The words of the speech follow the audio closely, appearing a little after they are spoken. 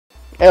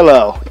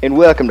Hello and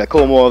welcome to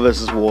Kohlmeyer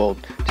vs.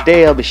 Wild.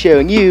 Today I'll be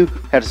showing you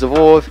how to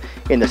survive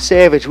in the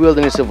savage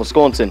wilderness of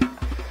Wisconsin.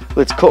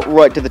 Let's cut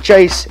right to the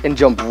chase and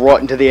jump right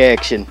into the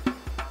action.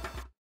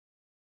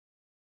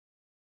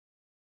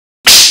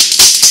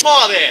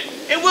 Hi there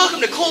and welcome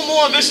to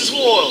Kohlmeyer vs.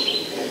 Wild.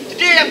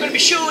 Today I'm going to be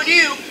showing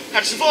you how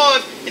to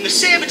survive in the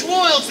savage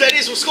wilds that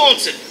is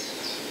Wisconsin.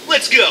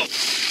 Let's go.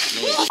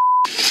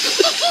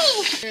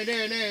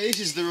 There, this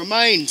is the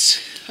remains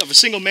of a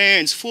single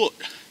man's foot.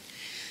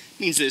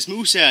 Means there's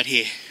moose out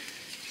here.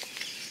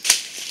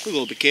 We're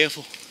going to be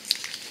careful.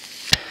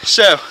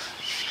 So,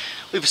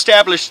 we've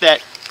established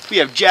that we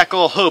have jack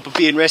all hope of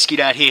being rescued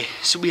out here,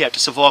 so we have to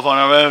survive on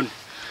our own.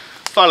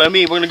 Follow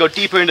me, we're going to go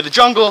deeper into the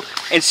jungle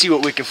and see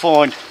what we can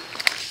find. You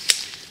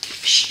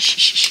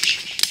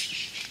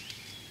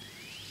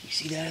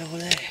see that over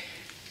there?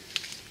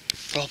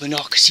 Probably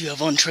not, because you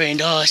have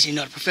untrained eyes, you're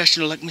not a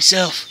professional like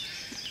myself.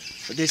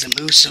 But there's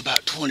a moose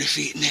about 20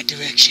 feet in that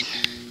direction.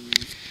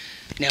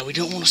 Now we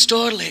don't want to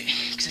startle it,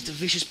 because it's a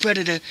vicious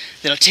predator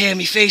that'll tear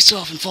me face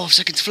off in 5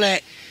 seconds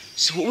flat.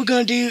 So what we're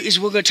going to do is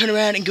we're going to turn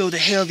around and go the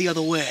hell the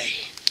other way.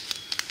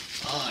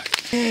 Alright.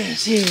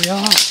 Yes, here we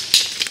are.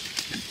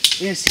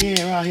 Yes,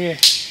 here, right here.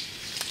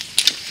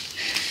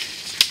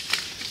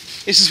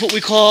 This is what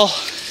we call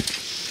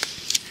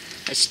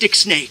a stick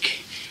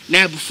snake.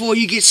 Now before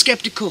you get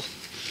skeptical,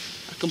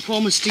 I can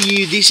promise to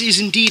you this is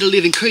indeed a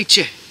living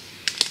creature.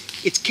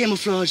 Its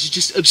camouflage is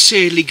just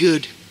absurdly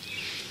good.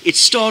 It's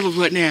startled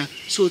right now,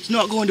 so it's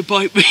not going to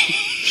bite me.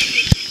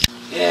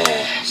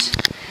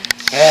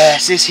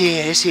 Yes, this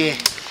here.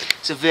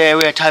 It's a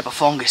very rare type of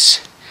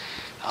fungus.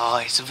 Oh,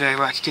 it's very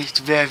rare.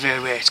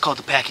 It's called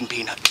the packing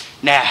peanut.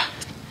 Now,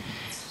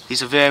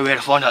 these are very rare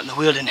to find out in the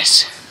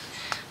wilderness.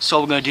 So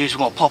what we're going to do is we're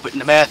going to pop it in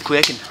the mouth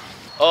quick.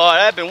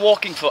 Alright, I've been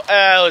walking for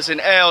hours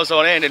and hours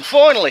on end, and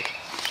finally,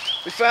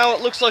 we found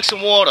what looks like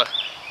some water.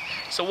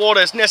 So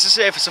water is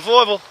necessary for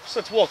survival,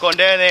 so let's walk on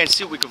down there and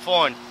see what we can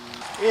find.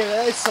 Yeah,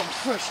 there's some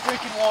fresh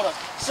drinking water.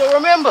 So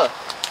remember,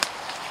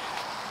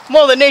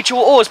 Mother Nature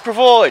will always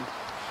provide.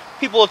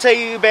 People will tell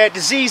you about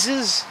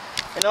diseases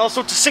and all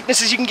sorts of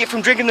sicknesses you can get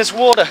from drinking this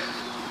water.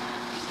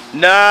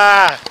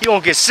 Nah, you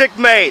won't get sick,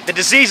 mate. The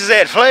diseases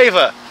add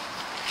flavor.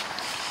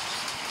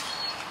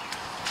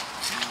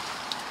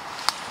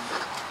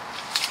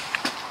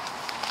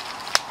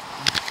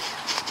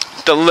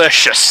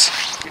 Delicious.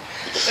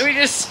 Let me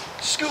just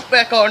scoop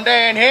back on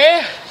down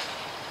here.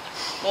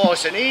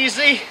 Nice and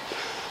easy.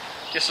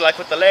 Just like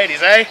with the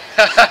ladies, eh?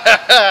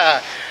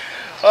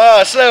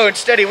 Oh, slow and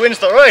steady wins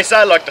the race,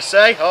 I like to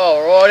say.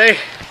 Alrighty.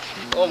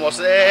 Almost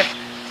there.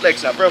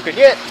 Leg's not broken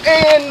yet.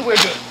 And we're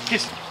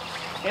good.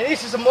 Now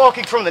this is a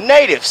marking from the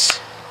natives.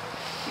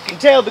 You can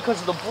tell because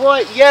of the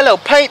bright yellow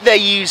paint they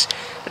use.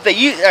 But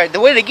the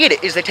way they get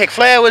it is they take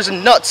flowers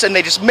and nuts and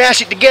they just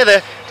mash it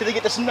together till they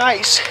get this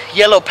nice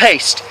yellow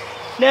paste.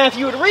 Now if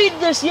you would read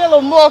this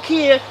yellow mark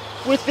here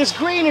with this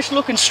greenish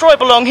looking stripe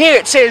along here,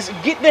 it says,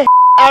 "Get the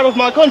out of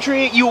my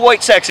country, you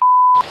white sexy."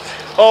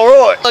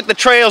 Alright, look, the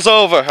trail's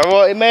over.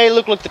 Alright, it may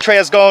look like the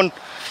trail's gone,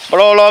 but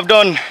all I've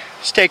done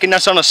is taken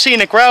us on a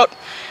scenic route,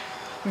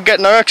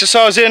 getting our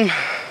exercise in.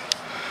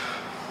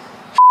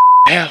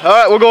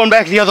 Alright, we're going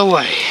back the other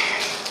way.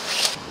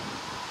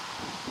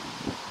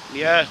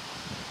 Yeah.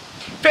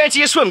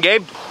 Fancy a swim,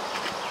 Gabe?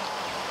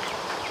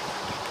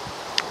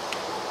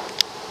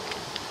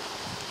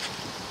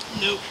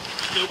 Nope.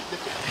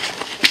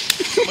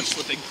 So much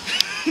slipping.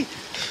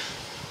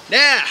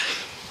 Now,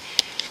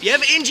 if you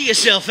ever injure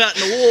yourself out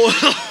in the world,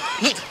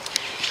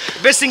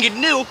 the best thing you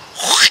can do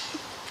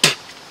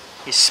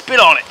is spit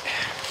on it.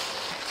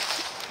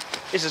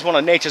 This is one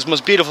of nature's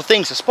most beautiful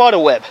things, a spider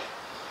web.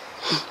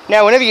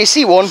 Now, whenever you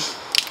see one,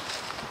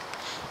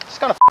 just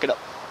kind of f it up.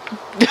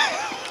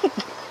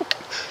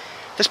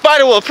 The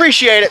spider will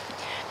appreciate it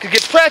because it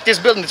gets practice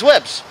building its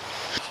webs.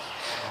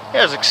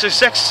 That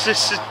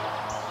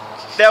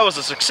was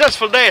a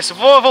successful day of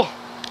survival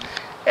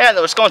out in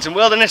the Wisconsin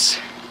wilderness.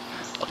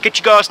 I'll catch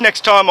you guys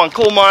next time on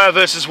Kohlmeyer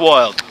vs.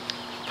 Wild.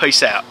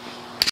 Peace out.